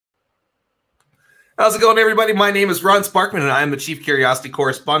How's it going, everybody? My name is Ron Sparkman, and I am the Chief Curiosity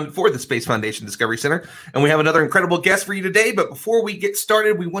Correspondent for the Space Foundation Discovery Center. And we have another incredible guest for you today. But before we get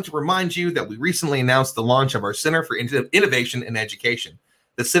started, we want to remind you that we recently announced the launch of our Center for Innovation and Education.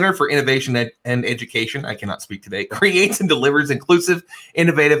 The Center for Innovation and Education, I cannot speak today, creates and delivers inclusive,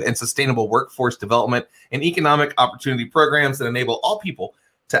 innovative, and sustainable workforce development and economic opportunity programs that enable all people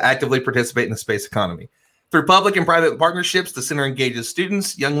to actively participate in the space economy. Through public and private partnerships, the center engages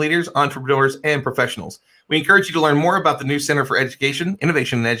students, young leaders, entrepreneurs, and professionals. We encourage you to learn more about the new Center for Education,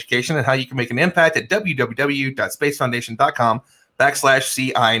 Innovation, and Education, and how you can make an impact at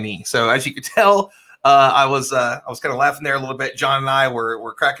www.spacefoundation.com/CINE. So as you could tell, I was kind of laughing there a little bit. John and I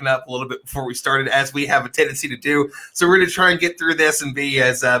were cracking up a little bit before we started, as we have a tendency to do. So we're going to try and get through this and be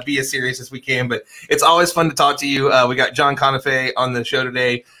as serious as we can. But it's always fun to talk to you. We got John Conafay on the show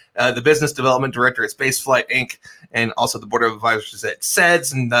today. The Business Development Director at Spaceflight, Inc., and also the Board of Advisors at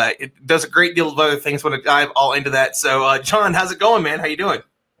SEDS, and it does a great deal of other things. Want to dive all into that. So, John, how's it going, man? How you doing?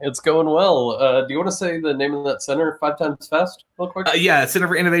 It's going well. Do you want to say the name of that center 5 times fast, real quick? Yeah, Center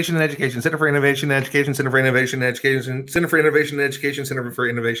for Innovation and Education, Center for Innovation and Education, Center for Innovation and Education, Center for Innovation and Education, Center for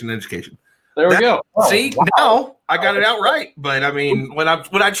Innovation and Education. There we go. Oh, see, wow. Now I got it out right. But I mean, when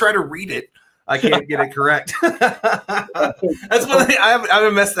I try to read it, I can't get it correct. That's one thing. I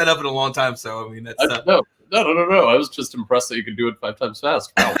haven't messed that up in a long time. So I mean, that's no. I was just impressed that you could do it 5 times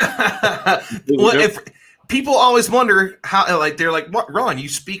fast. Wow. Well, if people always wonder how, like, they're like, "What, Ron? You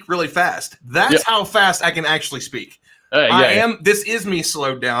speak really fast." That's how fast I can actually speak. This is me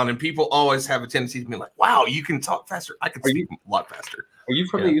slowed down, and people always have a tendency to be like, "Wow, you can talk faster." I can speak a lot faster. Are you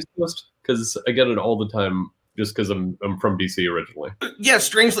from the East Coast? Because I get it all the time. Just because I'm from DC originally. Yeah,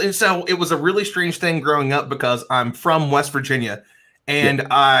 strangely. So it was a really strange thing growing up because I'm from West Virginia, and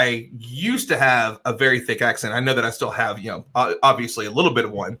I used to have a very thick accent. I know that I still have, obviously a little bit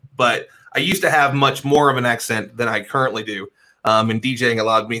of one, but I used to have much more of an accent than I currently do. And DJing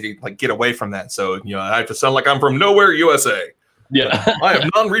allowed me to get away from that. So, I have to sound like I'm from nowhere, USA. Yeah, I have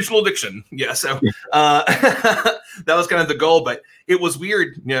non-regional diction. Yeah, so that was kind of the goal, but it was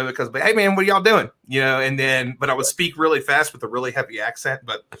weird, because, hey man, what are y'all doing? But I would speak really fast with a really heavy accent.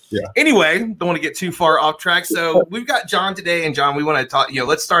 But anyway, don't want to get too far off track. So we've got John today, and John, we want to talk.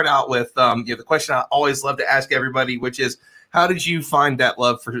 Let's start out with the question I always love to ask everybody, which is, how did you find that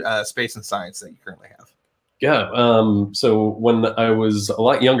love for space and science that you currently have? Yeah. So when I was a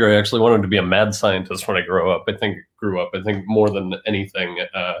lot younger, I actually wanted to be a mad scientist when I grew up. I think more than anything,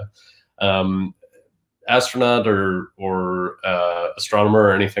 astronaut or astronomer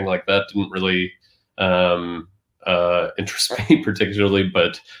or anything like that didn't really interest me particularly,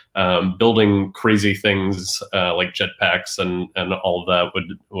 but building crazy things like jetpacks and all of that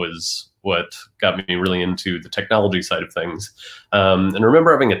was what got me really into the technology side of things. And I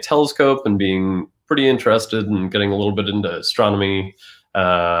remember having a telescope and being pretty interested in getting a little bit into astronomy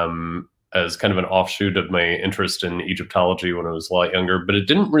as kind of an offshoot of my interest in Egyptology when I was a lot younger, but it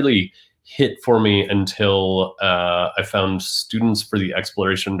didn't really hit for me until I found Students for the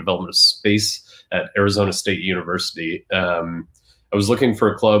Exploration and Development of Space at Arizona State University. I was looking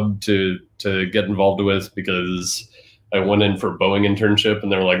for a club to get involved with because I went in for a Boeing internship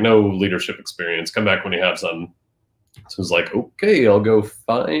and they were like, no leadership experience, come back when you have some. So I was like, okay, I'll go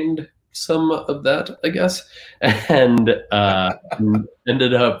find some of that, I guess, and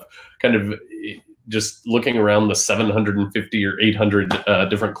ended up kind of just looking around the 750 or 800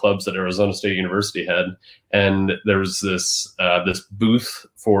 different clubs that Arizona State University had, and there was this booth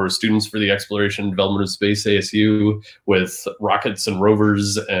for Students for the Exploration and Development of Space, ASU, with rockets and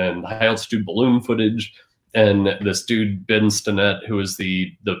rovers and high altitude balloon footage. And this dude, Ben Stinnett, who was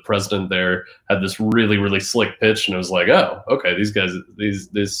the president there, had this really, really slick pitch. And I was like, oh, okay, these guys,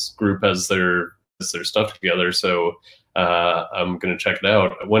 this group has their stuff together. So I'm going to check it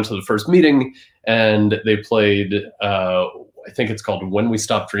out. I went to the first meeting and they played, I think it's called When We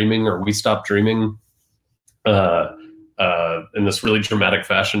Stop Dreaming or We Stop Dreaming, in this really dramatic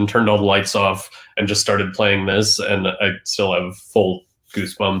fashion, turned all the lights off and just started playing this. And I still have full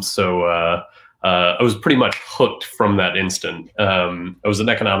goosebumps. So, I was pretty much hooked from that instant. I was an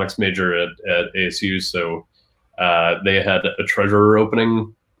economics major at ASU, so they had a treasurer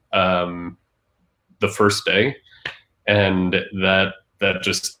opening the first day, and that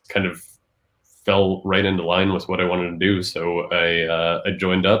just kind of fell right into line with what I wanted to do. So I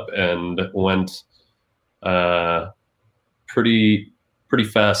joined up and went pretty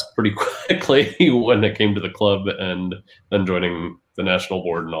fast, pretty quickly when it came to the club, and then joining the national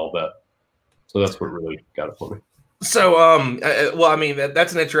board and all that. So that's what really got it for me. So, well, I mean,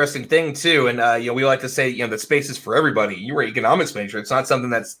 that's an interesting thing too. And, we like to say, that space is for everybody. You were an economics major. It's not something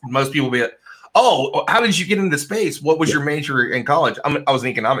that's most people be like, Oh, how did you get into space? What was your major in college? I was an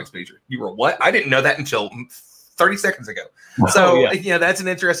economics major. You were what? I didn't know that until 30 seconds ago. So, you know, that's an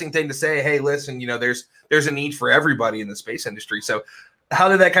interesting thing to say. Hey, listen, you know, there's a need for everybody in the space industry. So how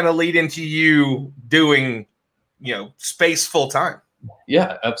did that kind of lead into you doing, you know, space full time?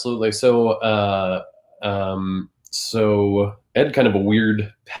 Yeah, absolutely. So, so I had kind of a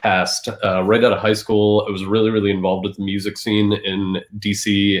weird past. Right out of high school, I was really involved with the music scene in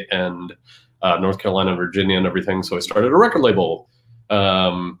DC and North Carolina, Virginia, and everything. So I started a record label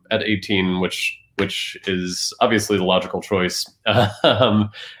at 18, which is obviously the logical choice,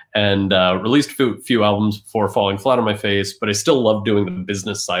 and released a few albums before falling flat on my face. But I still loved doing the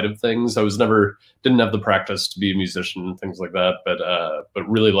business side of things. I didn't have the practice to be a musician and things like that, but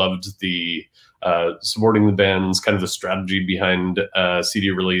really loved the supporting the bands, kind of the strategy behind CD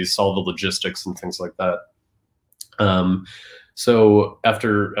release, all the logistics and things like that. So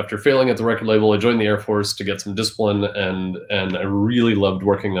after failing at the record label, I joined the Air Force to get some discipline, and I really loved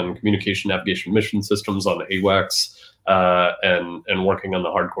working on communication navigation mission systems on AWACS, and working on the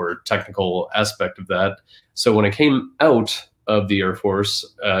hardcore technical aspect of that. So when I came out of the Air Force,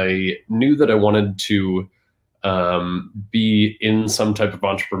 I knew that I wanted to be in some type of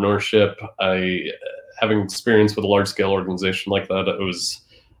entrepreneurship. Having experience with a large scale organization like that, it was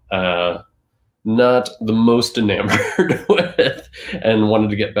not the most enamored with, and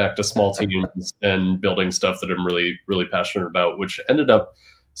wanted to get back to small teams and building stuff that I'm really passionate about, which ended up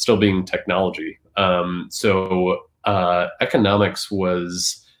still being technology. So economics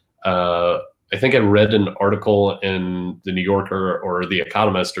was, I think I read an article in the New Yorker or the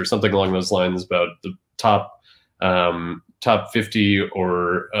Economist or something along those lines about the top 50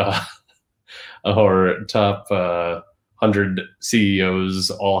 or top 100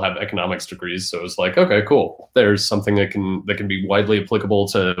 CEOs all have economics degrees. So it was like, okay, cool. There's something that can be widely applicable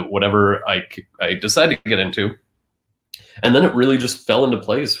to whatever I decide to get into. And then it really just fell into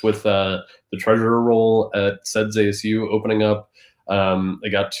place with the treasurer role at SEDS ASU opening up. I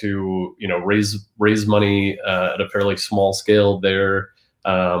got to, you know, raise money at a fairly small scale there.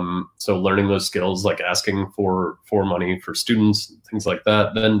 So learning those skills, like asking for money for students, things like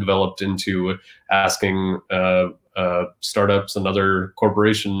that, then developed into asking startups and other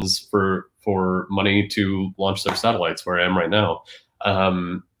corporations for money to launch their satellites, where I am right now.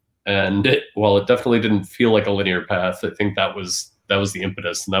 And while it definitely didn't feel like a linear path, I think that was the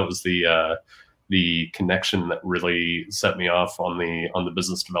impetus, and that was the connection that really set me off on the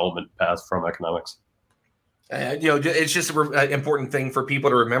business development path from economics. You know, it's just an important thing for people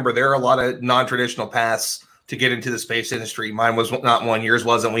to remember. There are a lot of non-traditional paths to get into the space industry. Mine was not one, yours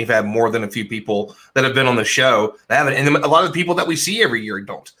wasn't. We've had more than a few people that have been on the show that haven't, and a lot of the people that we see every year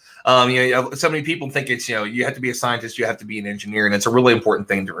don't. You know, so many people think it's, you know, you have to be a scientist, you have to be an engineer, and it's a really important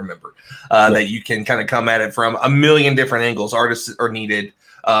thing to remember, that you can kind of come at it from a million different angles. Artists are needed.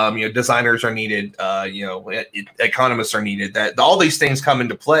 You know, designers are needed, you know, economists are needed. That all these things come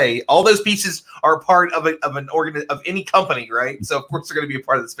into play. All those pieces are part of of any company, right? So of course they're going to be a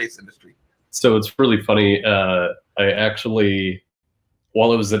part of the space industry. So it's really funny. I actually,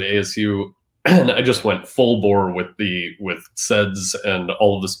 while I was at ASU, and I just went full bore with SEDS and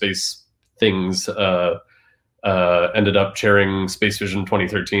all of the space things. Ended up chairing Space Vision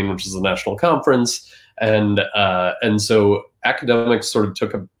 2013, which is a national conference, and so academics sort of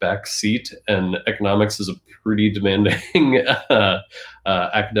took a back seat, and economics is a pretty demanding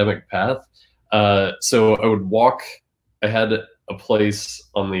academic path. So I would walk. I had a place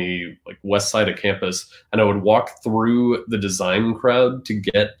on the west side of campus, and I would walk through the design crowd to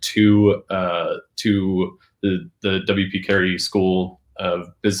get to the W.P. Carey School of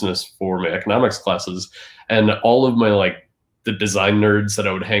Business for my economics classes, and all of my the design nerds that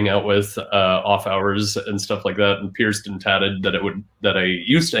I would hang out with off hours and stuff like that, and pierced and tatted that I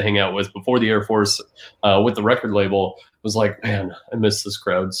used to hang out with before the Air Force with the record label, was like, man, I miss this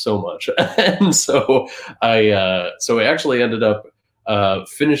crowd so much. And so I actually ended up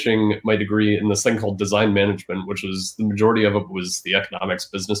finishing my degree in this thing called design management, which was the majority of it was the economics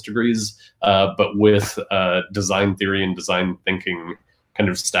business degrees, but with design theory and design thinking kind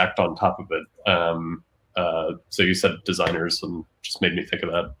of stacked on top of it. So you said designers, and just made me think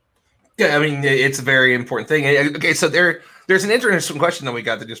of that. Yeah, I mean, it's a very important thing. Okay, so there's an interesting question that we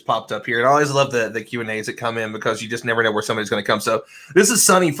got that just popped up here. And I always love the Q&As that come in, because you just never know where somebody's going to come. So this is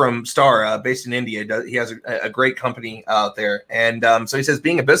Sunny from Star, based in India. He has a great company out there. And so he says,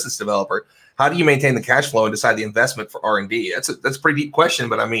 being a business developer, how do you maintain the cash flow and decide the investment for R&D? That's a pretty deep question,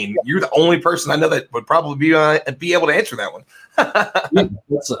 but I mean, you're the only person I know that would probably be able to answer that one. Yeah,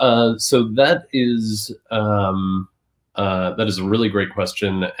 so that is that is a really great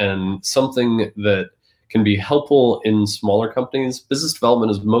question, and something that can be helpful in smaller companies. Business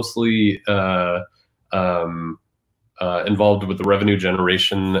development is mostly involved with the revenue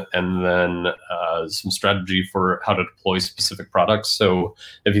generation and then some strategy for how to deploy specific products. So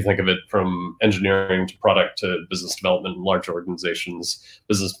if you think of it from engineering to product to business development in large organizations,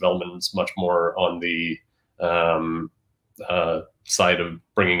 business development is much more on the side of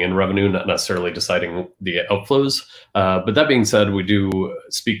bringing in revenue, not necessarily deciding the outflows. But that being said, we do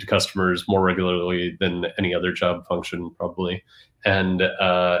speak to customers more regularly than any other job function, probably. And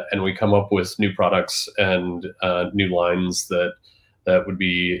we come up with new products and new lines that would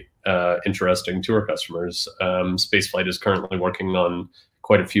be interesting to our customers. Spaceflight is currently working on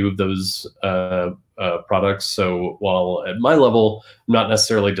quite a few of those products. So while at my level, I'm not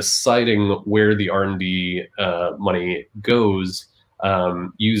necessarily deciding where the R&D money goes,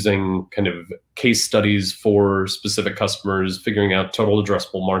 using kind of case studies for specific customers, figuring out total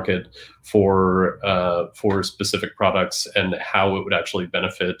addressable market for specific products and how it would actually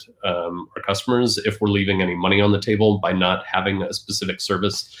benefit our customers if we're leaving any money on the table by not having a specific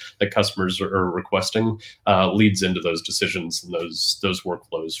service that customers are requesting, leads into those decisions and those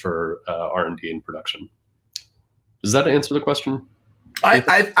workflows for R&D and production. Does that answer the question?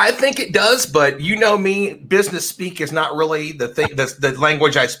 I think it does, but you know me, business speak is not really the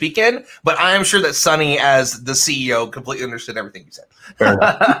language I speak in, but I am sure that Sonny, as the CEO, completely understood everything you said. Fair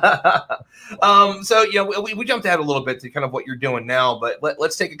enough. So, you know, we jumped ahead a little bit to kind of what you're doing now, but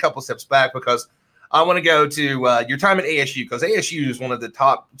let's take a couple steps back, because I want to go to your time at ASU, because ASU is one of the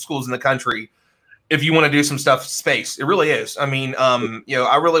top schools in the country if you want to do some stuff space. It really is. I mean, you know,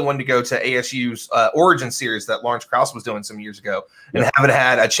 I really wanted to go to ASU's Origin series that Lawrence Krauss was doing some years ago, and haven't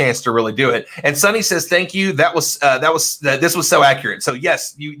had a chance to really do it. And Sonny says, thank you. This was so accurate. So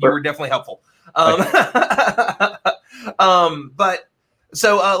yes, you were definitely helpful. But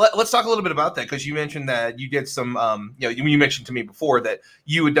so let's talk a little bit about that, because you mentioned that you did some, you know, you mentioned to me before that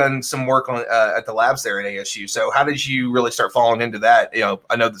you had done some work on at the labs there at ASU. So how did you really start falling into that? You know,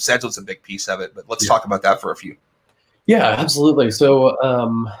 I know the schedule's a big piece of it, but let's talk about that for a few. Yeah, absolutely. So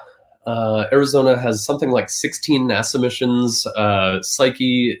Arizona has something like 16 NASA missions.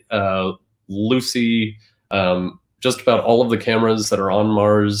 Psyche, Lucy, just about all of the cameras that are on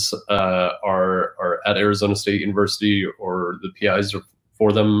Mars are at Arizona State University, or the PIs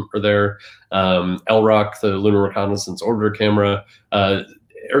for them are there. LROC, the Lunar Reconnaissance Orbiter camera.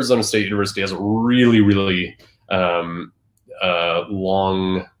 Arizona State University has a really, really long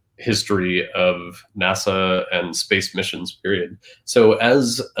history of NASA and space missions, period. So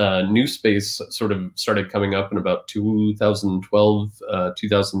as new space sort of started coming up in about 2012,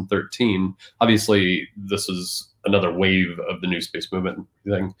 2013, obviously this is another wave of the new space movement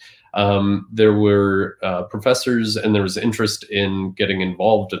thing. There were professors, and there was interest in getting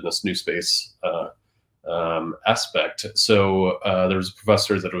involved in this new space aspect. So there was a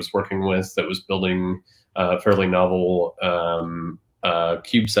professor that I was working with that was building fairly novel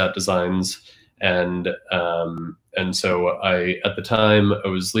CubeSat designs, and so at the time I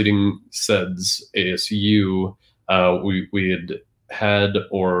was leading SEDS ASU. We had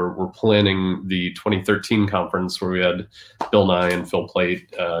or were planning the 2013 conference, where we had Bill Nye and Phil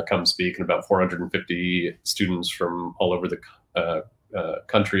Plait come speak, and about 450 students from all over the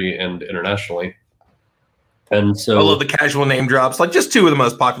country and internationally. And so I love the casual name drops, like just two of the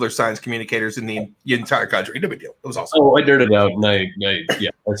most popular science communicators in the entire country. No big deal. It was awesome. Oh, I nerded out, and I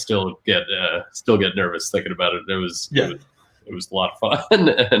still get nervous thinking about it. It was a lot of fun,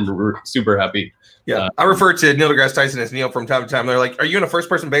 and we're super happy. Yeah, I refer to Neil deGrasse Tyson as Neil from time to time. They're like, "Are you on a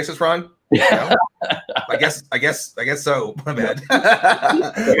first-person basis, Ron?" Yeah. I guess so. My bad.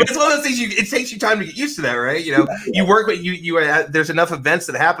 But it's one of those things. It takes you time to get used to that, right? You know, you work with you. There's enough events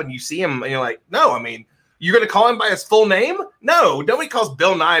that happen. You see him, and you're like, "No, I mean, you're going to call him by his full name? No, nobody calls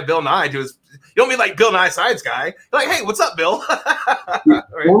Bill Nye to his. You don't mean like Bill Nye Science Guy. You're like, hey, what's up, Bill?"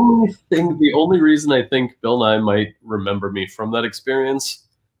 Right? The only reason I think Bill Nye might remember me from that experience,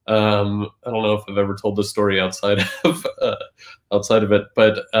 I don't know if I've ever told this story outside of it,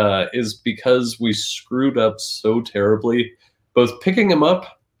 but is because we screwed up so terribly, both picking him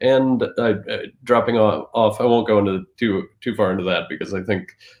up and dropping off. I won't go into too far into that, because I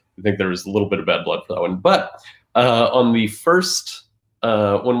think there was a little bit of bad blood for that one. But on the first,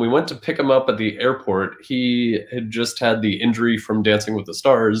 when we went to pick him up at the airport, he had just had the injury from Dancing with the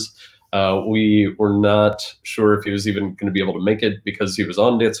Stars. We were not sure if he was even going to be able to make it, because he was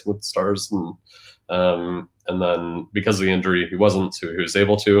on Dancing with the Stars, and then because of the injury, he wasn't, so he was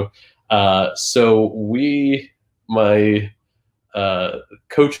able to. So my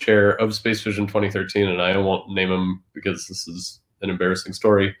co-chair of Space Vision 2013, and I won't name him because this is an embarrassing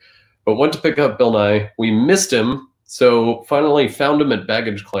story, but went to pick up Bill Nye. We missed him, so finally found him at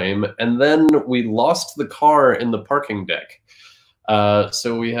baggage claim, and then we lost the car in the parking deck.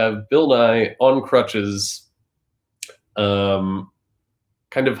 So we have Bill Nye on crutches,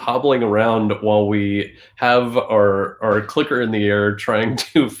 kind of hobbling around while we have our clicker in the air trying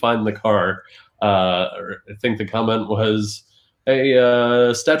to find the car. I think the comment was, "Hey,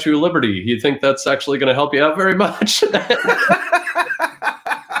 Statue of Liberty, you think that's actually going to help you out very much?"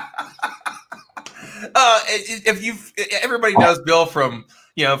 Everybody knows Bill from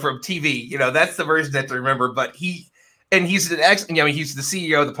TV. That's the version that they remember. But he's he's the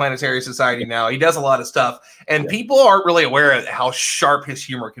CEO of the Planetary Society now. He does a lot of stuff, and people aren't really aware of how sharp his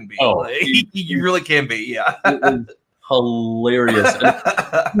humor can be. Oh, he really can be. Yeah. Hilarious.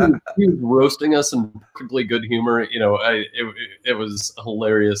 And he was roasting us in perfectly good humor. It was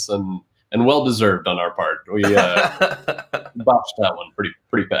hilarious and well deserved on our part. We botched that one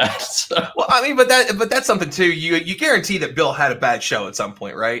pretty bad. So. Well, I mean, but that's something too. You guarantee that Bill had a bad show at some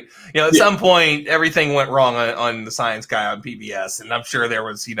point, right? At some point everything went wrong on the Science Guy on PBS, and I'm sure there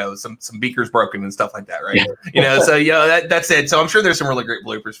was some beakers broken and stuff like that, right? So that's it. So I'm sure there's some really great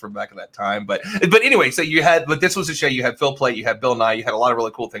bloopers from back at that time. But anyway, so this was a show. You had Phil Plait, you had Bill Nye, you had a lot of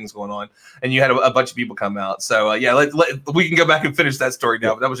really cool things going on, and you had a bunch of people come out. So we can go back and finish that story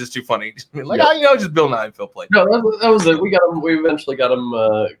now. But that was just too funny. Just Bill Nye and Phil Plait. No, that was it. We eventually got him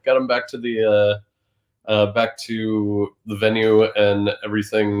back to the venue, and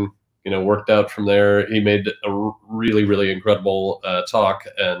everything worked out from there. He made a really, really incredible talk,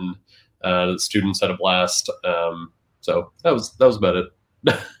 and the students had a blast. So that was about it.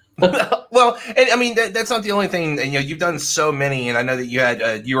 Well, and I mean that's not the only thing. And you've done so many, and I know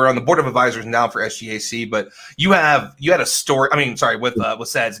that you were on the board of advisors now for SGAC, but you had a story. I mean, sorry, with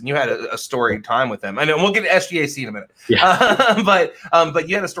SEDS, and you had a story time with them. I know we'll get to SGAC in a minute. Yeah. But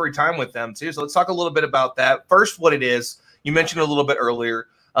you had a story time with them too. So let's talk a little bit about that. First, what it is. You mentioned a little bit earlier.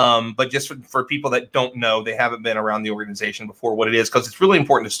 But just for people that don't know, they haven't been around the organization before, what it is, because it's really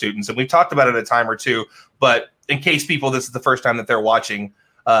important to students, and we've talked about it a time or two. But in case this is the first time that they're watching.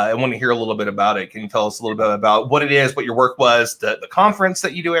 I want to hear a little bit about it. Can you tell us a little bit about what it is, what your work was, the conference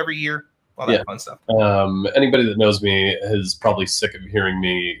that you do every year, all that fun stuff? Anybody that knows me is probably sick of hearing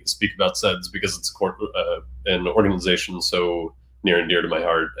me speak about SEDS because it's an organization so near and dear to my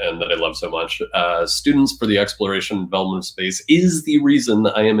heart and that I love so much. Students for the Exploration and Development of Space is the reason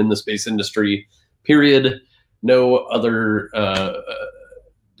I am in the space industry, period. No other...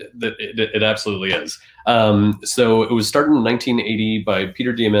 It absolutely is. So it was started in 1980 by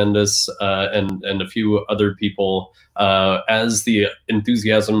Peter Diamandis and a few other people as the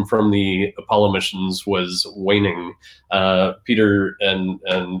enthusiasm from the Apollo missions was waning. Peter and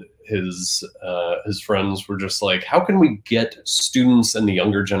his friends were just like, how can we get students and the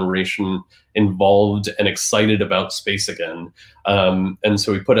younger generation involved and excited about space again? And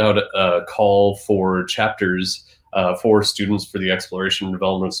so we put out a call for chapters for students for the Exploration and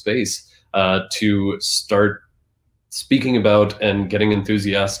Development of Space to start speaking about and getting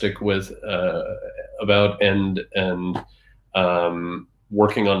enthusiastic with about and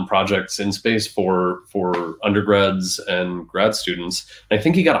working on projects in space for undergrads and grad students. And I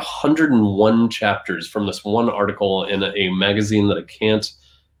think he got 101 chapters from this one article in a magazine that I can't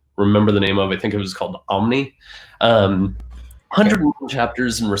remember the name of. I think it was called Omni. 101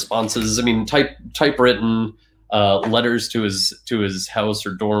 chapters and responses. I mean, typewritten. Letters to his house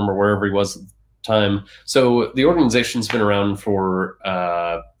or dorm or wherever he was at the time. So the organization's been around for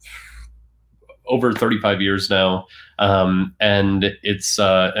over 35 years now, and it's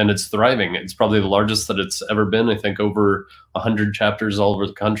thriving. It's probably the largest that it's ever been. I think over 100 chapters all over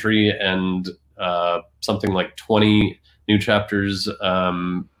the country, and something like 20 new chapters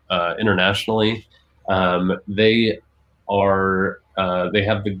internationally. They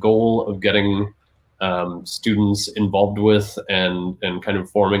have the goal of getting students involved with and kind of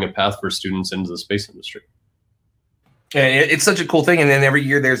forming a path for students into the space industry. And it's such a cool thing. And then every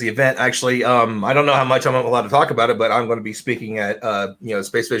year there's the event. Actually, I don't know how much I'm allowed to talk about it, but I'm going to be speaking at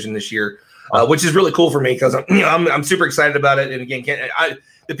Space Vision this year, which is really cool for me because I'm super excited about it. And again,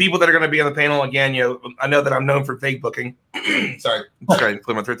 the people that are going to be on the panel, again, I know that I'm known for vague booking. Sorry, I'm trying to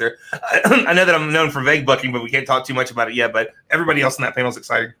clear my throat there. I know that I'm known for vague booking, but we can't talk too much about it yet. But everybody else in that panel is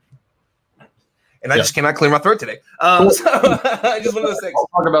excited. and I just cannot clear my throat today. So just one of those things. I'll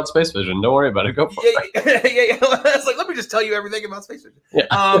talk about space vision. Don't worry about it. Go for it. Yeah. It's like, let me just tell you everything about space vision. Yeah.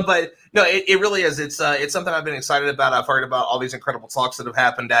 But no, it really is. It's something I've been excited about. I've heard about all these incredible talks that have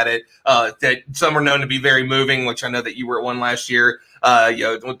happened at it. That some are known to be very moving, which I know that you were at one last year.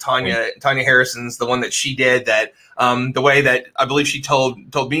 With Tanya Harrison's, the one that she did. That the way that I believe she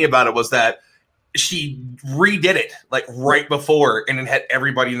told me about it was that she redid it like right before, and it had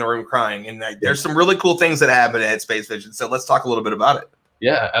everybody in the room crying. And there's some really cool things that happen at Space Vision. So let's talk a little bit about it.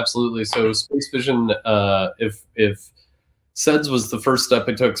 Yeah, absolutely. So Space Vision, if SEDS was the first step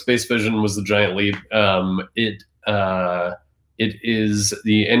I took, Space Vision was the giant leap. It is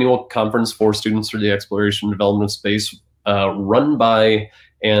the annual conference for students for the exploration and development of space, run by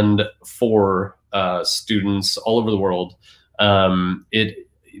and for students all over the world. It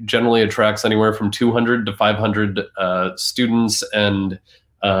generally attracts anywhere from 200 to 500 students, and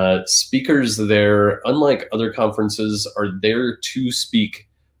speakers there, unlike other conferences, are there to speak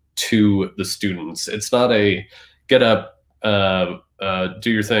to the students. It's not a get up,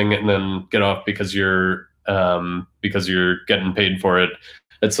 do your thing, and then get off because you're getting paid for it.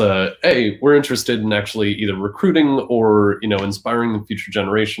 It's hey, we're interested in actually either recruiting or inspiring the future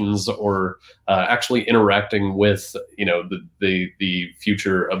generations, or actually interacting with the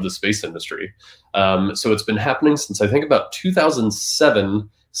future of the space industry. So it's been happening since I think about 2007,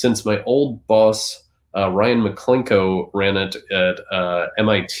 since my old boss Ryan McClinko ran it at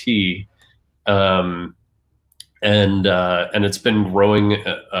MIT, and it's been growing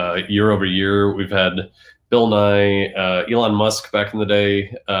year over year. We've had Bill Nye, Elon Musk back in the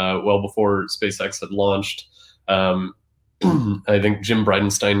day, well before SpaceX had launched. I think Jim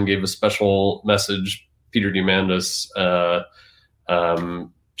Bridenstine gave a special message. Peter Diamandis,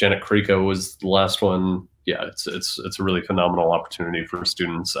 Janet Kriko was the last one. Yeah, it's a really phenomenal opportunity for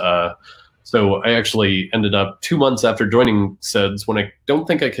students. So I actually ended up 2 months after joining SEDS, when I don't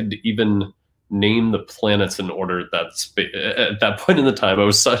think I could even name the planets in order at that point in the time. I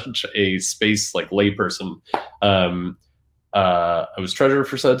was such a space layperson. I was treasurer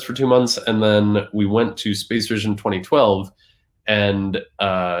for SEDS for 2 months, and then we went to Space Vision 2012, and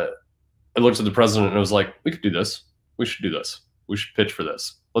I looked at the president and I was like, we could do this. We should do this. We should pitch for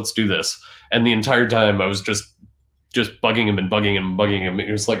this. Let's do this. And the entire time I was just bugging him and bugging him and bugging him.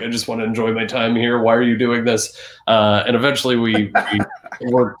 He was like, I just want to enjoy my time here. Why are you doing this? And eventually we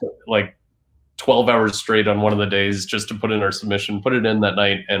worked 12 hours straight on one of the days just to put in our submission, put it in that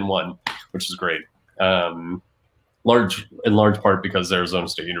night, and won, which is great. In large part because Arizona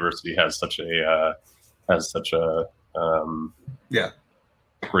State University has such a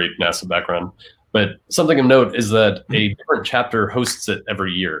great NASA background. But something of note is that a different chapter hosts it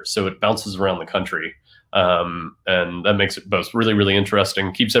every year, so it bounces around the country, and that makes it both really, really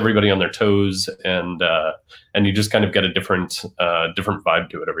interesting, keeps everybody on their toes, and you just kind of get a different vibe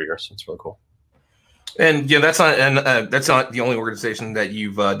to it every year. So it's really cool. And that's not the only organization that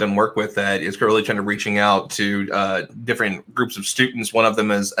you've done work with that is really trying to reaching out to different groups of students. One of them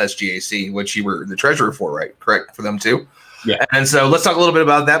is SGAC, which you were the treasurer for, right? Correct, for them too. Yeah. And so let's talk a little bit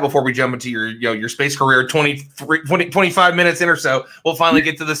about that before we jump into your space career. 25 minutes in or so, we'll finally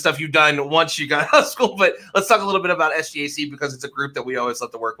get to the stuff you've done once you got out of school. But let's talk a little bit about SGAC, because it's a group that we always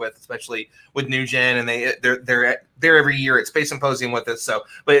love to work with, especially with New Gen, and they're every year at Space Symposium with us. So,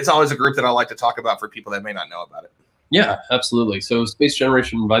 but it's always a group that I like to talk about for people that may not know about it. Yeah, absolutely. So Space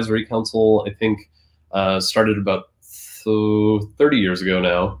Generation Advisory Council, I think, started about 30 years ago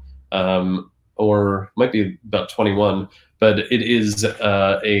now, or might be about 21. But it is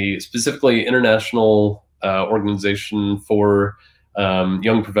a specifically international organization for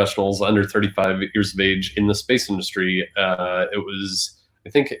young professionals under 35 years of age in the space industry. It was, I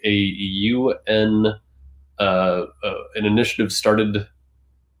think, a UN an initiative started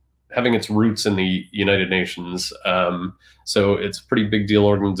having its roots in the United Nations. So it's a pretty big deal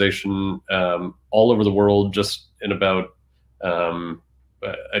organization all over the world, just in about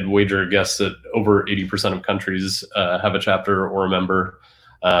I'd wager a guess that over 80% of countries have a chapter or a member,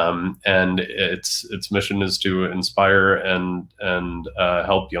 and its mission is to inspire and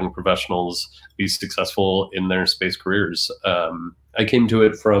help young professionals be successful in their space careers. I came to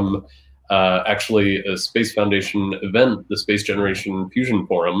it from actually a Space Foundation event, the Space Generation Fusion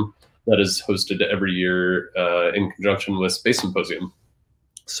Forum, that is hosted every year in conjunction with Space Symposium.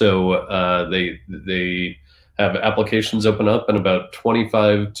 So they have applications open up, and about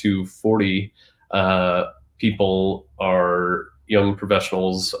 25 to 40 people young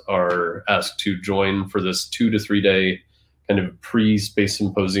professionals are asked to join for this 2 to 3 day kind of pre-Space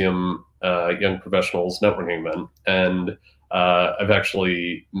Symposium young professionals networking event. And I've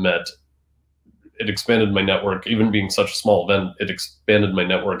actually met it expanded my network. Even being such a small event, it expanded my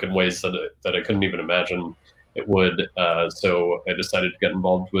network in ways that I couldn't even imagine it would. So I decided to get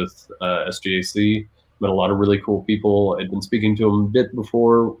involved with SGAC. Met a lot of really cool people. I'd been speaking to them a bit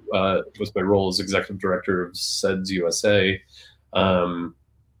before with my role as executive director of SEDS USA, and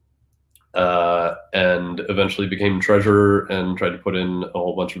eventually became treasurer and tried to put in a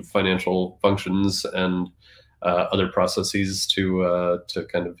whole bunch of financial functions and other processes to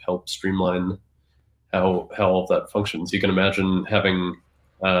kind of help streamline how all of that functions. You can imagine having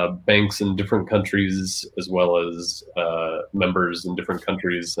banks in different countries as well as members in different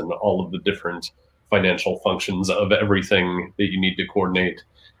countries, and all of the different financial functions of everything that you need to coordinate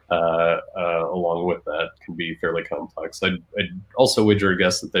along with that can be fairly complex. I'd also wager a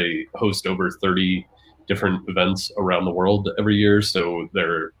guess that they host over 30 different events around the world every year, so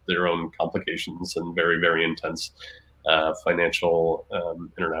their own complications and very, very intense financial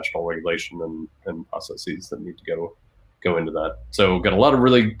international regulation and processes that need to go into that. So got a lot of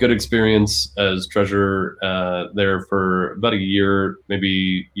really good experience as treasurer there for about a year,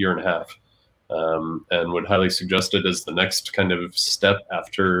 maybe year and a half. And would highly suggest it as the next kind of step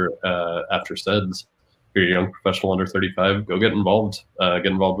after SEDS. If you're a young professional under 35, go get involved. Get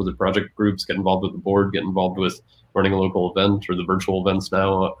involved with the project groups, get involved with the board, get involved with running a local event or the virtual events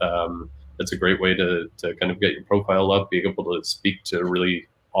now. It's a great way to kind of get your profile up, be able to speak to really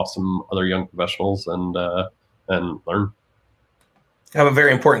awesome other young professionals and learn. I have a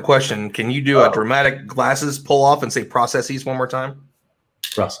very important question. Can you do a dramatic glasses pull off and say processes one more time?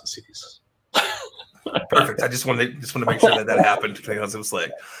 Processes. Perfect. I just wanted to make sure that happened, because it was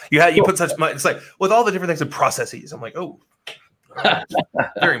like you put such much. It's like with all the different things of processes. I'm like, oh,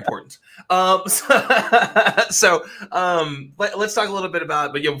 very important. Let's talk a little bit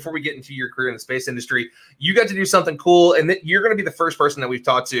about. But before we get into your career in the space industry, you got to do something cool, and you're going to be the first person that we've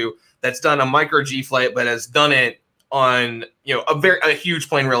talked to that's done a micro G flight, but has done it on a huge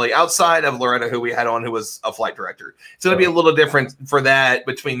plane, really, outside of Loretta, who we had on, who was a flight director. So it'll be a little different for that,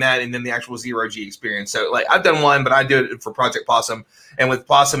 between that and then the actual zero G experience. So like I've done one, but I do it for Project Possum, and with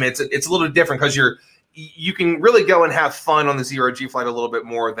Possum it's a little different because you can really go and have fun on the zero G flight a little bit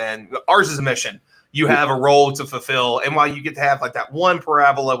more than ours is a mission. You have a role to fulfill, and while you get to have like that one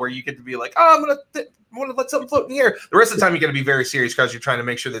parabola where you get to be like, oh, I'm gonna let something float in the air, the rest of the time you got to be very serious because you're trying to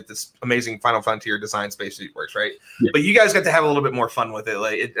make sure that this amazing Final Frontier design spacesuit works, right? Yeah. But you guys got to have a little bit more fun with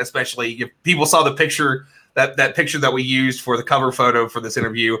it, especially if people saw the picture, that picture that we used for the cover photo for this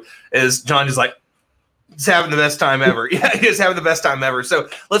interview, is John is like, he's having the best time ever. Yeah, he is having the best time ever. So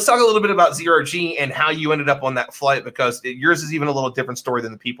let's talk a little bit about zero G and how you ended up on that flight, because yours is even a little different story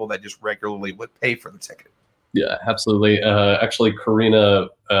than the people that just regularly would pay for the ticket. Yeah, absolutely. Actually, Karina,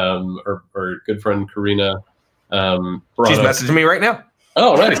 our good friend Karina, she's messaging me right now.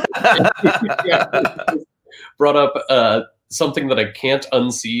 Oh, nice. Yeah. Brought up something that I can't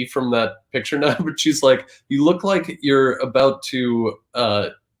unsee from that picture now, but she's like, you look like you're about to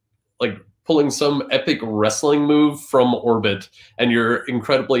like pulling some epic wrestling move from orbit, and you're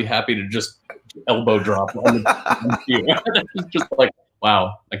incredibly happy to just elbow drop on the It's just like,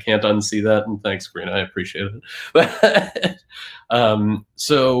 wow, I can't unsee that, and thanks, Karina, I appreciate it.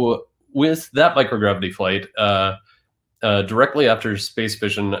 So with that microgravity flight, directly after Space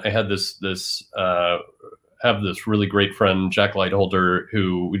Vision, I had this really great friend, Jack Lightholder,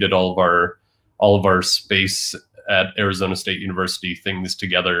 who we did all of our space at Arizona State University things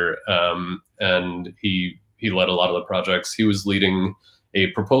together, and he led a lot of the projects. He was leading a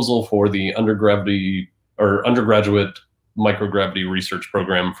proposal for the undergraduate microgravity research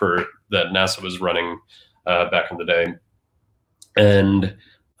program that NASA was running back in the day. And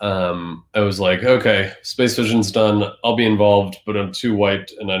I was like, okay, Space Vision's done. I'll be involved, but I'm too white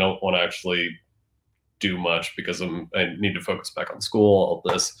and I don't want to actually do much because I need to focus back on school, all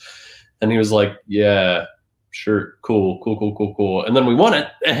this. And he was like, yeah, sure, cool. And then we won it,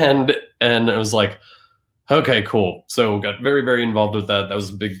 and I was like, okay, cool. So got very, very involved with that. That was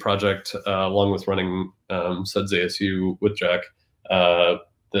a big project, along with running SEDS ASU with Jack,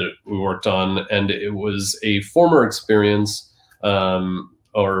 that we worked on. And it was a former experience,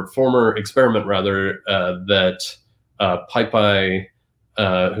 or former experiment rather, that PyPy,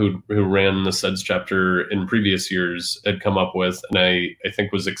 who ran the SEDS chapter in previous years, had come up with, and I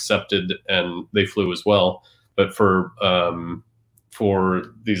think was accepted, and they flew as well. But for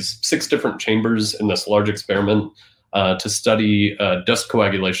these 6 different chambers in this large experiment to study dust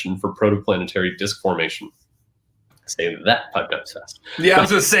coagulation for protoplanetary disk formation. Say that 5 times fast. Yeah, I was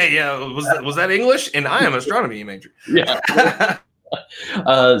going to say, yeah, was that English? And I am an astronomy major. Yeah.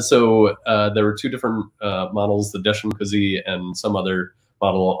 So there were 2 different models, the Deschamps-Cousy and some other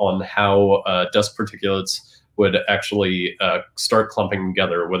model on how dust particulates would actually start clumping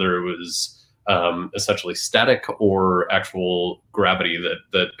together, whether it was essentially static or actual gravity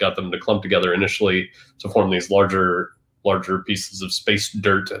that got them to clump together initially to form these larger pieces of space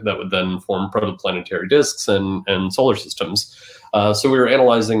dirt that would then form protoplanetary disks and solar systems. So we were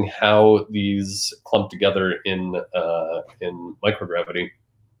analyzing how these clump together in microgravity.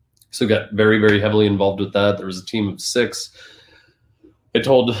 So got very, very heavily involved with that. There was a team of 6. I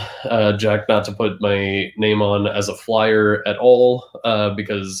told Jack not to put my name on as a flyer at all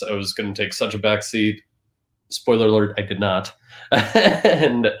because I was going to take such a backseat. Spoiler alert, I did not.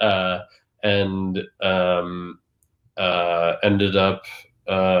 and ended up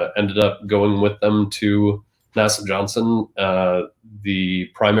going with them to NASA Johnson. The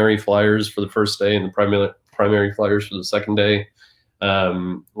primary flyers for the first day and the primary flyers for the second day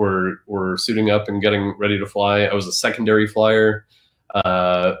were suiting up and getting ready to fly. I was a secondary flyer,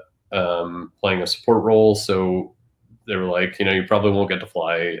 playing a support role. So they were like, you probably won't get to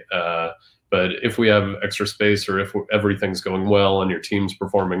fly, but if we have extra space or if everything's going well and your team's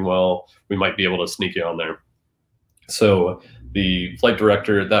performing well, we might be able to sneak you on there. So the flight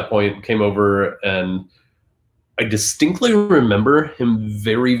director at that point came over, and I distinctly remember him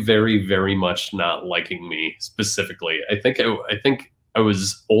very, very, very much not liking me specifically. I think I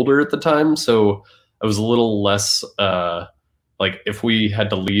was older at the time, so I was a little less like if we had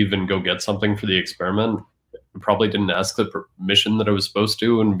to leave and go get something for the experiment, I probably didn't ask the permission that I was supposed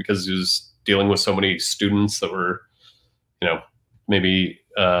to, and because he was dealing with so many students that were, maybe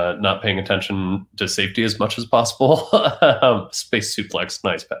not paying attention to safety as much as possible. Spacesuit flex,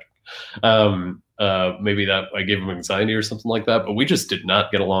 nice, Patrick. Maybe that I gave him anxiety or something like that, but we just did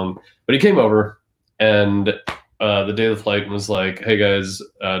not get along. But he came over, and the day of the flight was like, hey guys,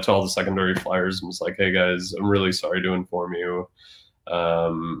 to all the secondary flyers, and was like, hey guys, I'm really sorry to inform you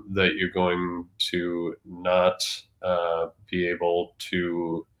that you're going to not be able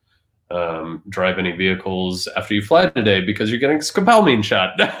to drive any vehicles after you fly today because you're getting a scopolamine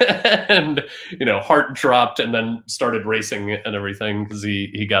shot. And heart dropped and then started racing and everything because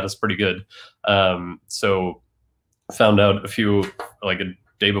he got us pretty good. So found out a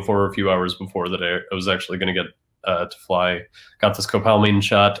day before, a few hours before, that I was actually going to get to fly. Got this scopolamine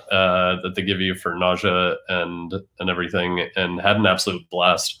shot that they give you for nausea and everything, and had an absolute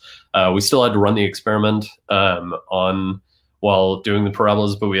blast. We still had to run the experiment while doing the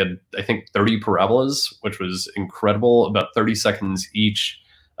parabolas, but we had, I think, 30 parabolas, which was incredible, about 30 seconds each.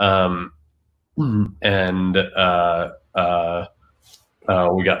 We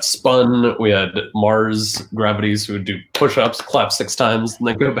got spun. We had Mars gravity, so we'd do push-ups, clap 6 times, and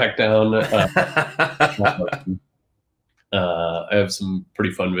then go back down. I have some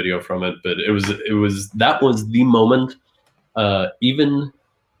pretty fun video from it, but that was the moment, even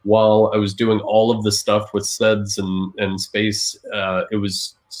while I was doing all of the stuff with SEDS and space. It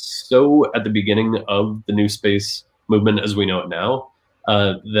was so at the beginning of the new space movement as we know it now,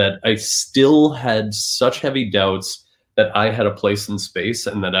 that I still had such heavy doubts that I had a place in space,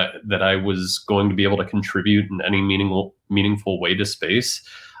 and that I was going to be able to contribute in any meaningful way to space,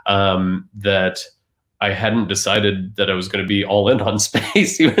 that I hadn't decided that I was going to be all in on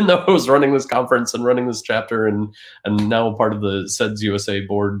space, even though I was running this conference and running this chapter and now part of the SEDS USA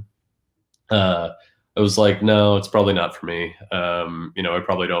board. I was like, no, it's probably not for me. I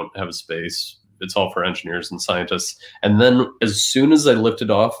probably don't have a space. It's all for engineers and scientists. And then as soon as I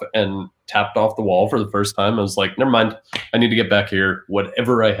lifted off and tapped off the wall for the first time, I was like, never mind. I need to get back here.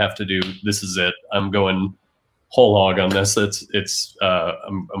 Whatever I have to do, this is it. I'm going whole hog on this.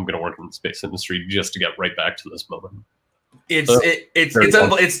 I'm going to work in the space industry just to get right back to this moment. It's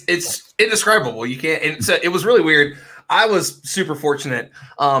indescribable. You can't. It was really weird. I was super fortunate.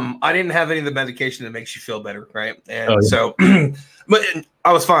 I didn't have any of the medication that makes you feel better, right? And so, but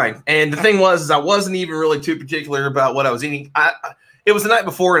I was fine. And the thing was, I wasn't even really too particular about what I was eating. It was the night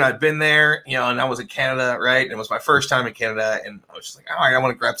before, and I'd been there, and I was in Canada, right? And it was my first time in Canada, and I was just like, all right, I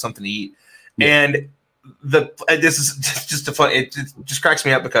want to grab something to eat. Yeah. And this is just it just cracks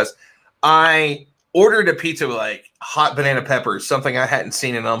me up because I ordered a pizza with like hot banana peppers, something I hadn't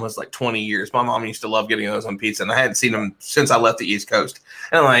seen in almost like 20 years. My mom used to love getting those on pizza, and I hadn't seen them since I left the East Coast.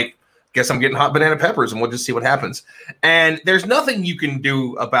 And I'm like, guess I'm getting hot banana peppers, and we'll just see what happens. And there's nothing you can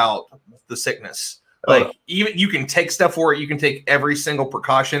do about the sickness. Like, even you can take stuff for it. You can take every single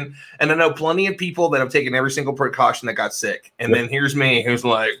precaution. And I know plenty of people that have taken every single precaution that got sick. And then here's me who's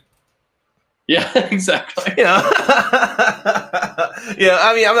like, yeah, exactly. Yeah.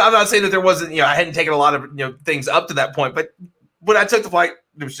 I mean, I'm not saying that there wasn't, I hadn't taken a lot of, things up to that point, but when I took the flight,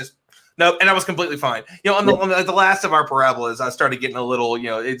 there was just No, and I was completely fine. On the last of our parabolas, I started getting a little,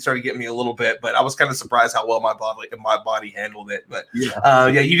 it started getting me a little bit, but I was kind of surprised how well my body handled it. But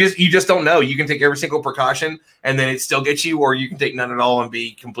you just don't know. You can take every single precaution, and then it still gets you, or you can take none at all and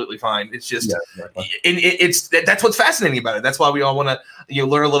be completely fine. It's just, that's what's fascinating about it. That's why we all want to,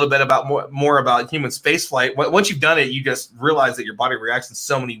 learn a little bit about more about human spaceflight. Once you've done it, you just realize that your body reacts in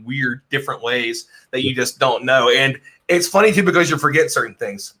so many weird, different ways that you just don't know. And it's funny too, because you forget certain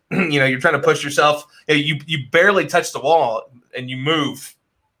things. You're trying to push yourself. You barely touch the wall and you move.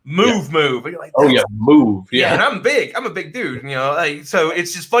 And you're like, move. Yeah, and I'm big. I'm a big dude. So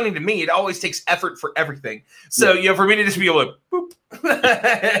it's just funny to me. It always takes effort for everything. So for me to just be able to boop,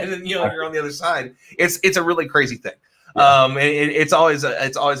 and then you're on the other side. It's a really crazy thing. Yeah. It's always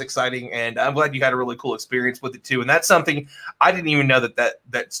exciting, and I'm glad you had a really cool experience with it too. And that's something I didn't even know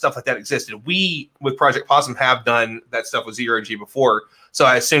that stuff like that existed. We with Project Possum have done that stuff with Zero G before, so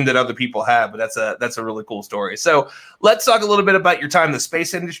I assume that other people have. But that's a really cool story. So let's talk a little bit about your time in the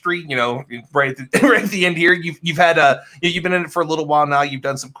space industry. Right at the end here, you've been in it for a little while now. You've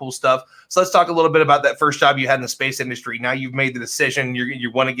done some cool stuff. So let's talk a little bit about that first job you had in the space industry. Now you've made the decision. You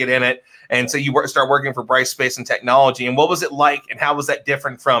want to get in it, and so you start working for Bryce Space and Technology. And what was it like, and how was that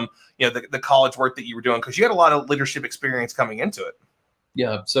different from the college work that you were doing? Because you had a lot of leadership experience coming into it.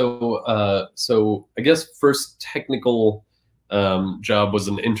 Yeah. So I guess first technical job was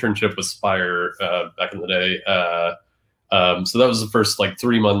an internship with Spire back in the day. So that was the first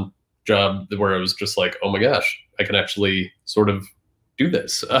 3-month job where I was just like, oh my gosh, I can actually sort of do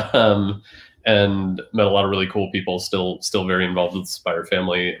this. And met a lot of really cool people, still very involved with the Spire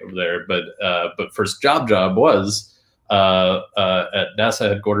family over there. But first job was at NASA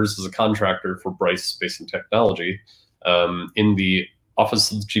headquarters as a contractor for Bryce Space and Technology in the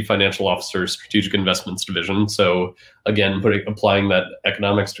Office of the Chief Financial Officer, Strategic Investments Division. So again, applying that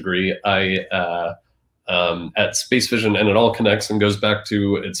economics degree, I at Space Vision, and it all connects and goes back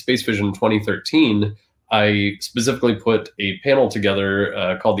to at Space Vision 2013. I specifically put a panel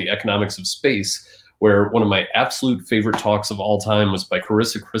together called The Economics of Space, where one of my absolute favorite talks of all time was by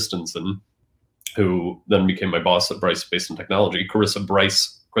Carissa Christensen, who then became my boss at Bryce Space and Technology, Carissa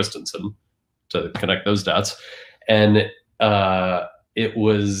Bryce Christensen, to connect those dots. And it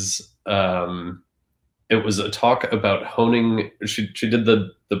was a talk about honing. She did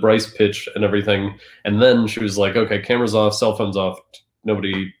the Bryce pitch and everything, and then she was like, okay, cameras off, cell phones off,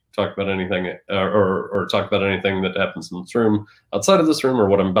 nobody talk about anything or talk about anything that happens in this room, outside of this room, or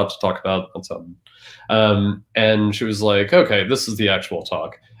what I'm about to talk about outside. And she was like, okay, this is the actual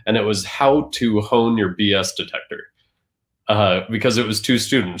talk. And it was how to hone your BS detector. Because it was 2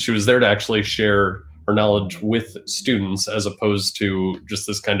 students. She was there to actually share her knowledge with students as opposed to just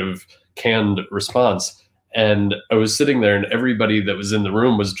this kind of canned response. And I was sitting there, and everybody that was in the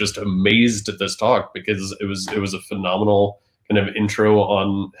room was just amazed at this talk, because it was a phenomenal kind of intro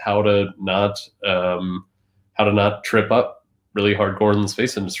on how to not trip up really hardcore in the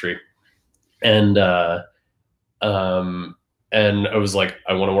space industry. And I was like,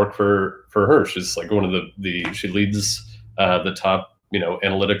 I want to work for her. She's like one of she leads the top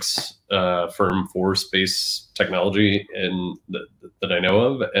analytics firm for space technology and that I know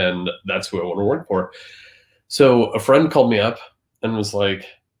of, and that's who I want to work for. So a friend called me up and was like,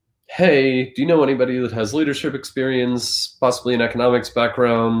 hey, do you know anybody that has leadership experience, possibly an economics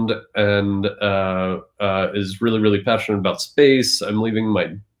background, and is really, really passionate about space? I'm leaving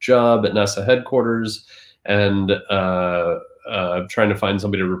my job at NASA headquarters, and trying to find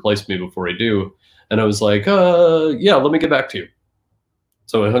somebody to replace me before I do. And I was like, yeah, let me get back to you.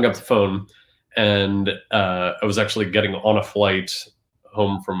 So I hung up the phone, and I was actually getting on a flight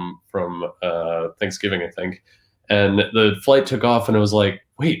home from Thanksgiving, I think. And the flight took off, and I was like,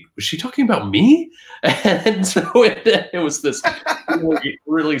 wait, was she talking about me? And so it was this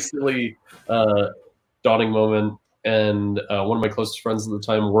really silly dawning moment. And one of my closest friends at the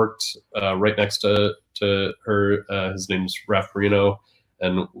time worked right next to her. His name's Raph Marino,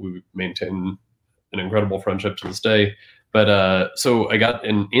 and we maintain an incredible friendship to this day. But so I got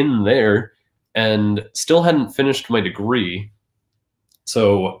in there and still hadn't finished my degree.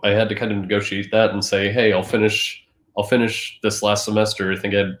 So I had to kind of negotiate that and say, hey, I'll finish this last semester. I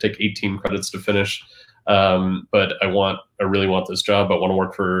think I had to take 18 credits to finish. But I really want this job. I want to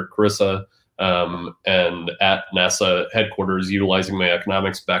work for Carissa, and at NASA headquarters, utilizing my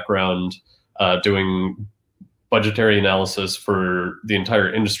economics background, doing budgetary analysis for the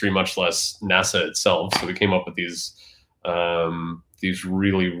entire industry, much less NASA itself. So we came up with these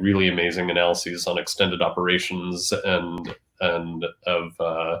really, really amazing analyses on extended operations and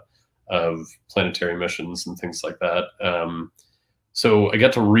of planetary missions and things like that. so I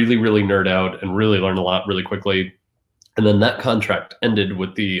got to really, really nerd out and really learn a lot really quickly. And then that contract ended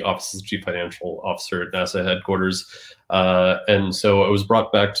with the Office of the Chief Financial Officer at NASA headquarters. And so I was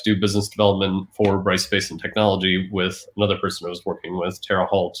brought back to do business development for Bryce Space and Technology with another person I was working with, Tara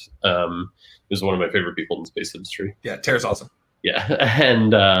Halt, who's one of my favorite people in the space industry. Yeah, Tara's awesome.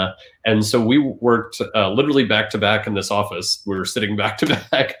 Yeah, and so we worked literally back to back in this office. We were sitting back to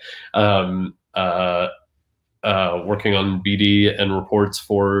back, working on BD and reports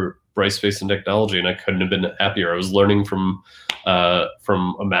for Bryce Space and Technology, and I couldn't have been happier. I was learning from a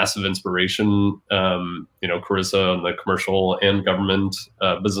massive inspiration, Carissa on the commercial and government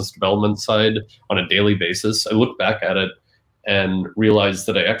business development side on a daily basis. I look back at it and realized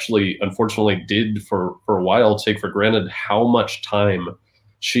that I actually, unfortunately, did for a while take for granted how much time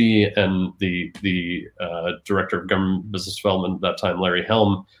she and the director of government business development at that time, Larry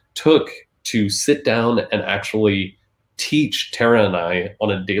Helm, took to sit down and actually teach Tara and I on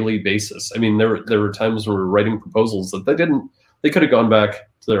a daily basis. I mean, there were times when we were writing proposals that they could have gone back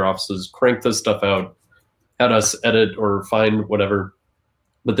to their offices, cranked this stuff out, had us edit or find whatever,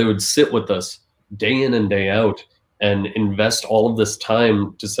 but they would sit with us day in and day out and invest all of this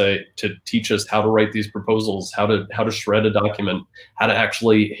time to teach us how to write these proposals, how to shred a document, how to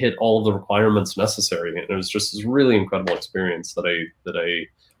actually hit all of the requirements necessary. And it was just this really incredible experience that I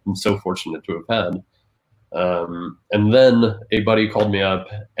am so fortunate to have had. And then a buddy called me up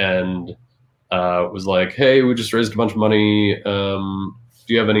and was like, "Hey, we just raised a bunch of money. Do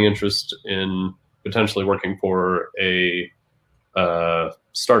you have any interest in potentially working for a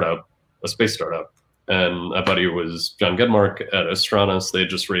startup, a space startup?" And my buddy was John Gedmark at Astronis. They had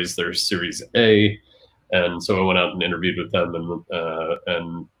just raised their Series A, and so I went out and interviewed with them, and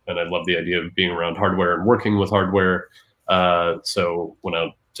I love the idea of being around hardware and working with hardware. So went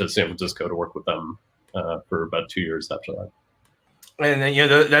out to San Francisco to work with them for about 2 years after that. And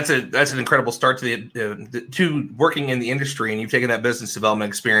that's an incredible start to to working in the industry, and you've taken that business development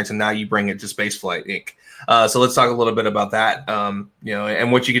experience and now you bring it to Spaceflight Inc. So let's talk a little bit about that,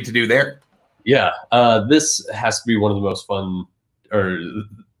 and what you get to do there. Yeah, this has to be one of the most fun, or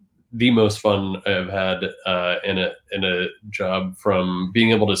the most fun I've had in a job, from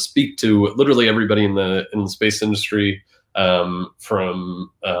being able to speak to literally everybody in the space industry, from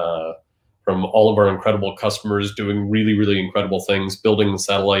all of our incredible customers doing really, really incredible things, building the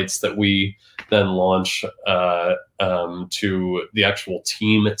satellites that we then launch, to the actual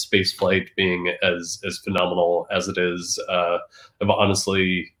team at Spaceflight being as phenomenal as it is. I've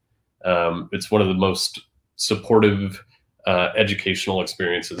honestly, it's one of the most supportive educational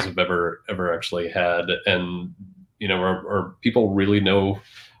experiences I've ever actually had. And, our people really know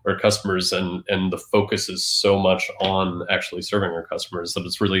our customers, and the focus is so much on actually serving our customers that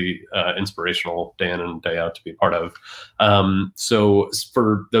it's really inspirational day in and day out to be part of. So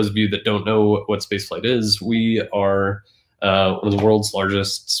for those of you that don't know what Spaceflight is, we are one of the world's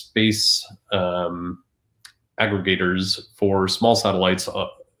largest space aggregators for small satellites,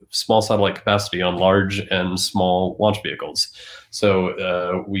 small satellite capacity on large and small launch vehicles.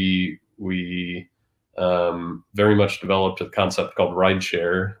 So we very much developed a concept called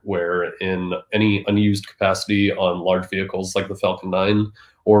rideshare, where in any unused capacity on large vehicles like the Falcon 9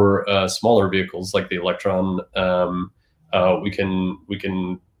 or smaller vehicles like the Electron, we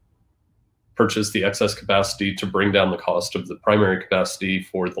can purchase the excess capacity to bring down the cost of the primary capacity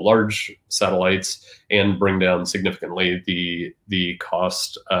for the large satellites and bring down significantly the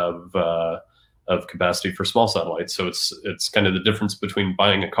cost of capacity for small satellites. So it's kind of the difference between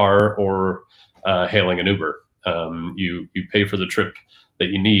buying a car or hailing an Uber. You pay for the trip that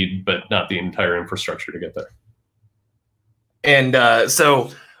you need, but not the entire infrastructure to get there. And so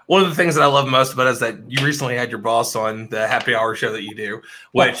one of the things that I love most about it is that you recently had your boss on the happy hour show that you do,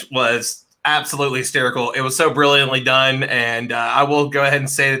 which was absolutely hysterical. It was so brilliantly done. And I will go ahead and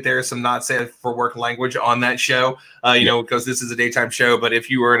say that there is some not safe for work language on that show, because this is a daytime show. But if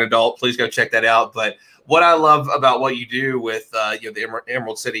you were an adult, please go check that out. But what I love about what you do with the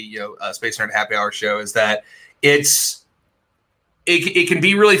Emerald City Space Nerd Happy Hour show is that it can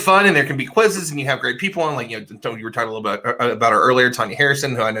be really fun, and there can be quizzes, and you have great people on. Like you were talking a little bit about her earlier, Tanya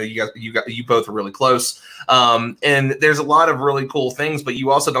Harrison, who I know you both are really close. And there's a lot of really cool things, but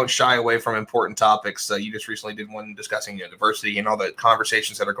you also don't shy away from important topics. You just recently did one discussing diversity and all the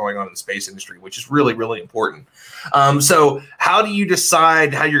conversations that are going on in the space industry, which is really, really important. So how do you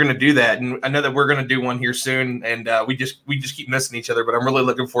decide how you're going to do that? And I know that we're going to do one here soon, and we just keep missing each other. But I'm really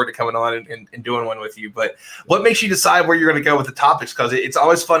looking forward to coming on and doing one with you. But what makes you decide where you're going to go with the topics? Because it's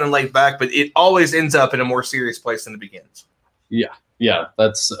always fun and laid back, but it always ends up in a more serious place than it begins. Yeah,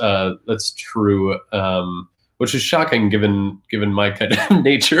 that's true. which is shocking given my kind of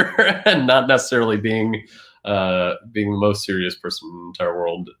nature and not necessarily being the most serious person in the entire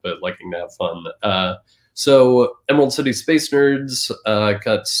world, but liking to have fun. So Emerald City Space Nerds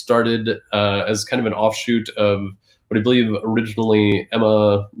got started as kind of an offshoot of what I believe originally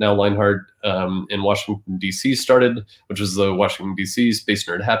Emma, now Leinhardt, in Washington, D.C. started, which was the Washington, D.C. Space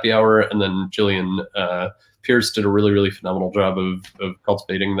Nerd Happy Hour. And then Jillian Pierce did a really, really phenomenal job of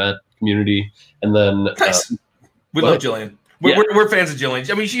cultivating that community. And then... Nice. We love Jillian. We're fans of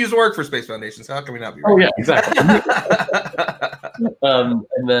Jillian. I mean, she used to work for Space Foundation, so how can we not be? Right? Oh, yeah, exactly.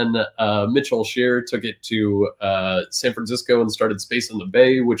 And then Mitchell Scheer took it to San Francisco and started Space in the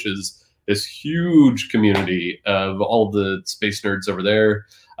Bay, which is this huge community of all the space nerds over there.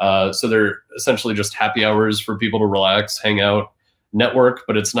 So they're essentially just happy hours for people to relax, hang out, network,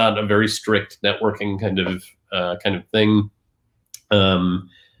 but it's not a very strict networking kind of thing.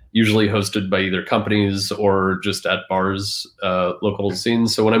 Usually hosted by either companies or just at bars, local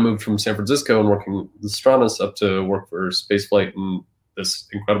scenes. So when I moved from San Francisco and working with Astronis up to work for Spaceflight in this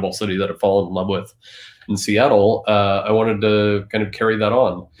incredible city that I've fallen in love with in Seattle, I wanted to kind of carry that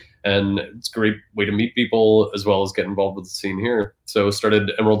on. And it's a great way to meet people as well as get involved with the scene here. So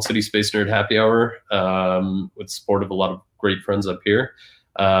started Emerald City Space Nerd Happy Hour with support of a lot of great friends up here.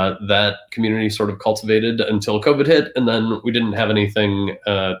 That community sort of cultivated until COVID hit, and then we didn't have anything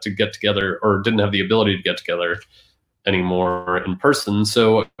to get together, or didn't have the ability to get together anymore in person.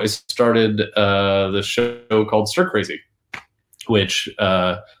 So I started the show called Stir Crazy, which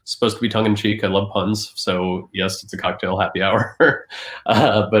is supposed to be tongue-in-cheek. I love puns, so yes, it's a cocktail happy hour,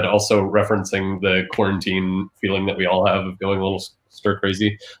 but also referencing the quarantine feeling that we all have of going a little stir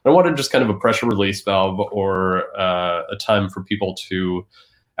crazy. I wanted just kind of a pressure release valve, or a time for people to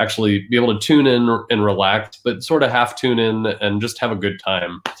actually be able to tune in and relax, but sort of half tune in and just have a good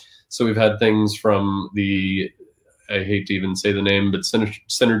time. So we've had things from the, I hate to even say the name, but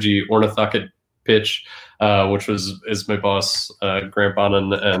Synergy Ornithocket pitch, which is my boss, Grant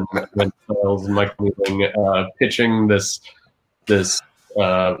Bonin and Miles and Mike Mealing, pitching this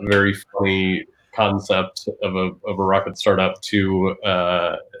very funny concept of a rocket startup to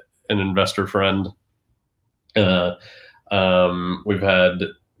an investor friend. We've had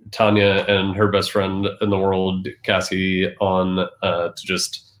Tanya and her best friend in the world, Cassie, on to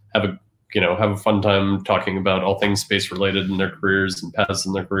just have a fun time talking about all things space related in their careers and paths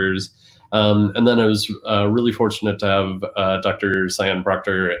in their careers. And then I was really fortunate to have Dr. Cyan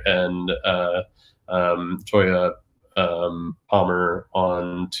Proctor and Toya Palmer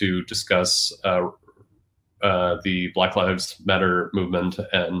on to discuss the Black Lives Matter movement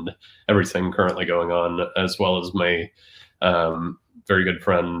and everything currently going on, as well as my very good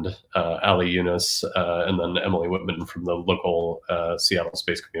friend Ali Yunus, and then Emily Whitman from the local Seattle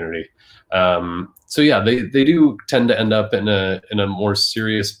space community. So yeah, they do tend to end up in a more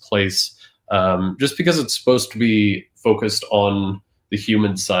serious place, just because it's supposed to be focused on the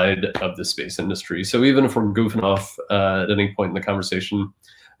human side of the space industry. So even if we're goofing off at any point in the conversation,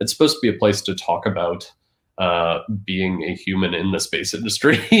 it's supposed to be a place to talk about being a human in the space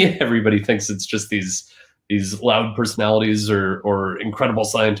industry. Everybody thinks it's just these loud personalities or incredible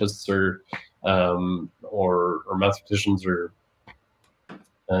scientists or mathematicians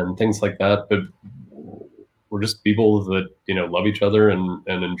and things like that. But we're just people that love each other and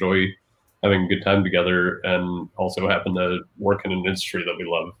enjoy having a good time together, and also happen to work in an industry that we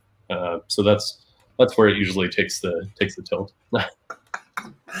love. So that's where it usually takes the tilt.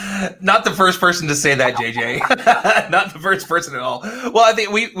 Not the first person to say that, JJ. Not the first person at all. Well, I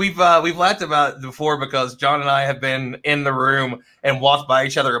think we've laughed about it before, because John and I have been in the room and walked by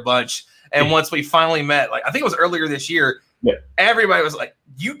each other a bunch. And once we finally met, like I think it was earlier this year, yeah, everybody was like,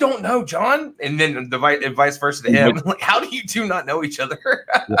 "You don't know John?" And then vice versa to him. Like, how do you two not know each other?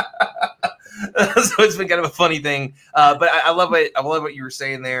 Yeah. So it's been kind of a funny thing. But I love it. I love what you were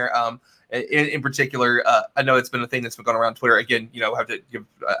saying there. In particular, I know it's been a thing that's been going around Twitter. Again, have to give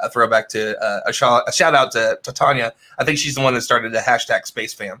a throwback to a shout out to Tanya. I think she's the one that started the hashtag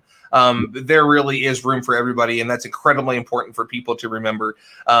SpaceFam. There really is room for everybody, and that's incredibly important for people to remember.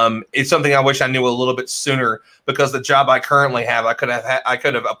 It's something I wish I knew a little bit sooner, because the job I currently have, I could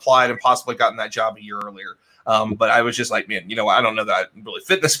have applied and possibly gotten that job a year earlier. But I was just like, man, I don't know that I really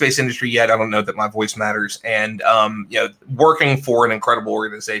fit in the space industry yet. I don't know that my voice matters. And, working for an incredible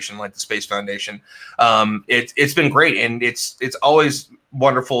organization like the Space Foundation, it's been great. And it's always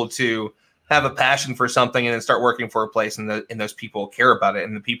wonderful to have a passion for something and then start working for a place and those people care about it,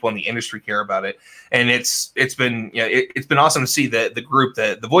 and the people in the industry care about it. And it's been awesome to see the group,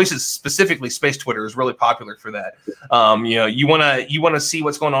 the voices, specifically Space Twitter, is really popular for that. You want to see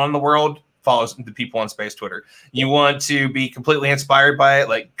what's going on in the world. follow the people on space Twitter. You want to be completely inspired by it,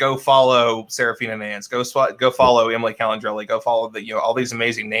 like go follow Serafina Nance, go follow Emily Calandrelli, go follow all these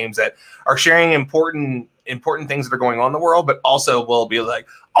amazing names that are sharing important things that are going on in the world, but also will be like,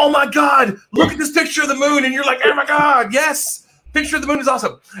 oh my God, look at this picture of the moon, and you're like, oh my God, yes. Picture of the moon is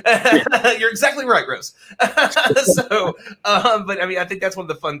awesome. You're exactly right, Rose. So, but I mean, I think that's one of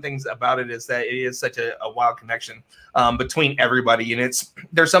the fun things about it is that it is such a wild connection between everybody, and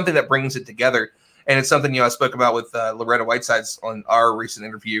there's something that brings it together. And it's something I spoke about with Loretta Whitesides on our recent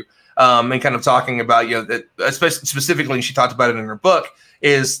interview, and kind of talking about that, especially specifically, she talked about it in her book,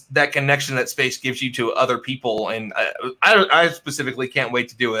 is that connection that space gives you to other people. And I specifically can't wait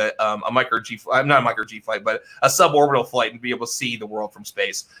to do a micro G, not a micro G flight, but a suborbital flight and be able to see the world from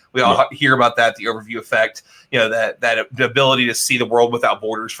space. We all hear about that, the overview effect, that the ability to see the world without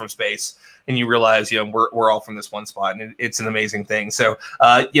borders from space. And you realize, we're all from this one spot, and it's an amazing thing. So,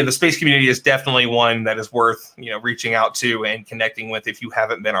 the space community is definitely one that is worth, reaching out to and connecting with if you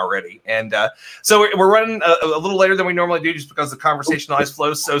haven't been already. And so we're running a little later than we normally do, just because the conversation always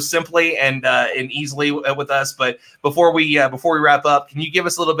flows so simply and easily with us. But before we wrap up, can you give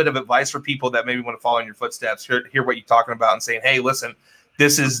us a little bit of advice for people that maybe want to follow in your footsteps, hear what you're talking about, and saying, hey, listen,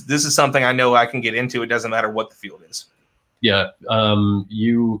 this is something I know I can get into. It doesn't matter what the field is. Yeah,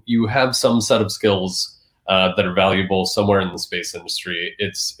 you have some set of skills that are valuable somewhere in the space industry.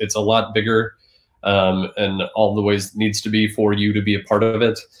 It's a lot bigger, and all the ways it needs to be for you to be a part of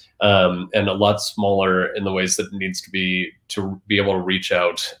it, and a lot smaller in the ways that it needs to be able to reach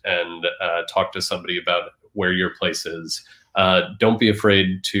out and talk to somebody about where your place is. Don't be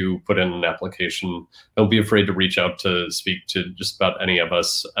afraid to put in an application. Don't be afraid to reach out to speak to just about any of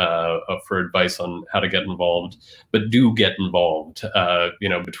us for advice on how to get involved. But do get involved.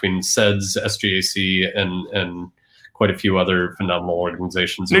 Between SEDS, SGAC, and quite a few other phenomenal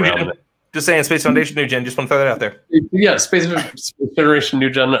organizations around it. Just saying, Space Foundation New Gen. Just want to throw that out there. Yeah, Space Federation New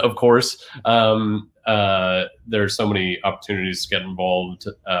Gen, of course. There are so many opportunities to get involved.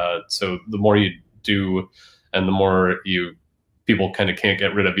 So the more you do, and the more people kind of can't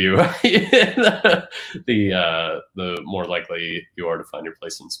get rid of you, the more likely you are to find your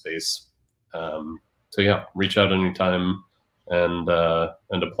place in space. So yeah, reach out anytime and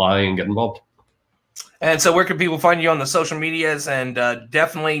apply and get involved. And so where can people find you on the social medias? And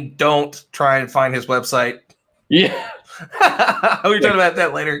definitely don't try and find his website. Yeah. We were talking about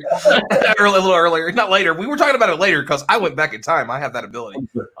that later, a little earlier. Not later. We were talking about it later because I went back in time. I have that ability.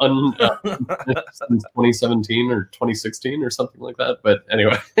 Since 2017 or 2016 or something like that. But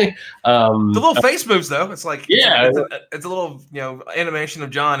anyway, the little face moves though. It's like it's a little animation of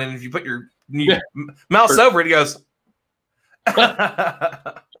John, and if you put your mouse over it, he goes.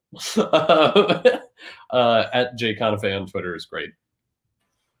 At J Conafay on Twitter is great.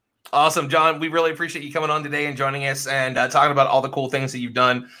 Awesome, John. We really appreciate you coming on today and joining us and talking about all the cool things that you've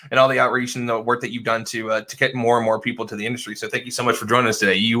done and all the outreach and the work that you've done to get more and more people to the industry. So thank you so much for joining us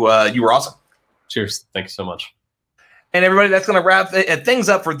today. You were awesome. Cheers. Thank you so much. And everybody, that's going to wrap things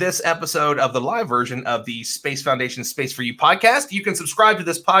up for this episode of the live version of the Space Foundation Space for You podcast. You can subscribe to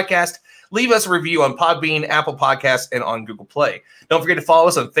this podcast. Leave us a review on Podbean, Apple Podcasts, and on Google Play. Don't forget to follow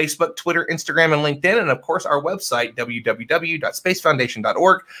us on Facebook, Twitter, Instagram, and LinkedIn, and of course our website,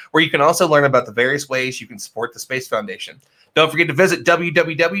 www.spacefoundation.org, where you can also learn about the various ways you can support the Space Foundation. Don't forget to visit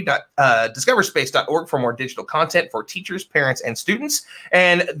www.discoverspace.org for more digital content for teachers, parents, and students.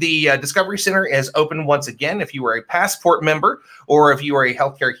 And the Discovery Center is open once again. If you are a Passport member or if you are a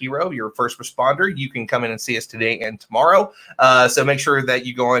healthcare hero, you're a first responder, you can come in and see us today and tomorrow. So make sure that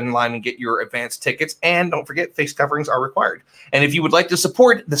you go online and get your advanced tickets. And don't forget, face coverings are required. And if you would like to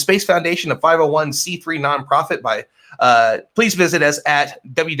support the Space Foundation, a 501c3 nonprofit, please visit us at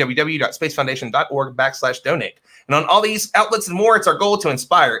www.spacefoundation.org/donate. And on all these outlets and more, it's our goal to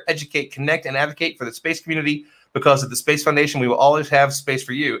inspire, educate, connect, and advocate for the space community, because at the Space Foundation, we will always have space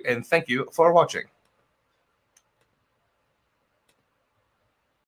for you. And thank you for watching.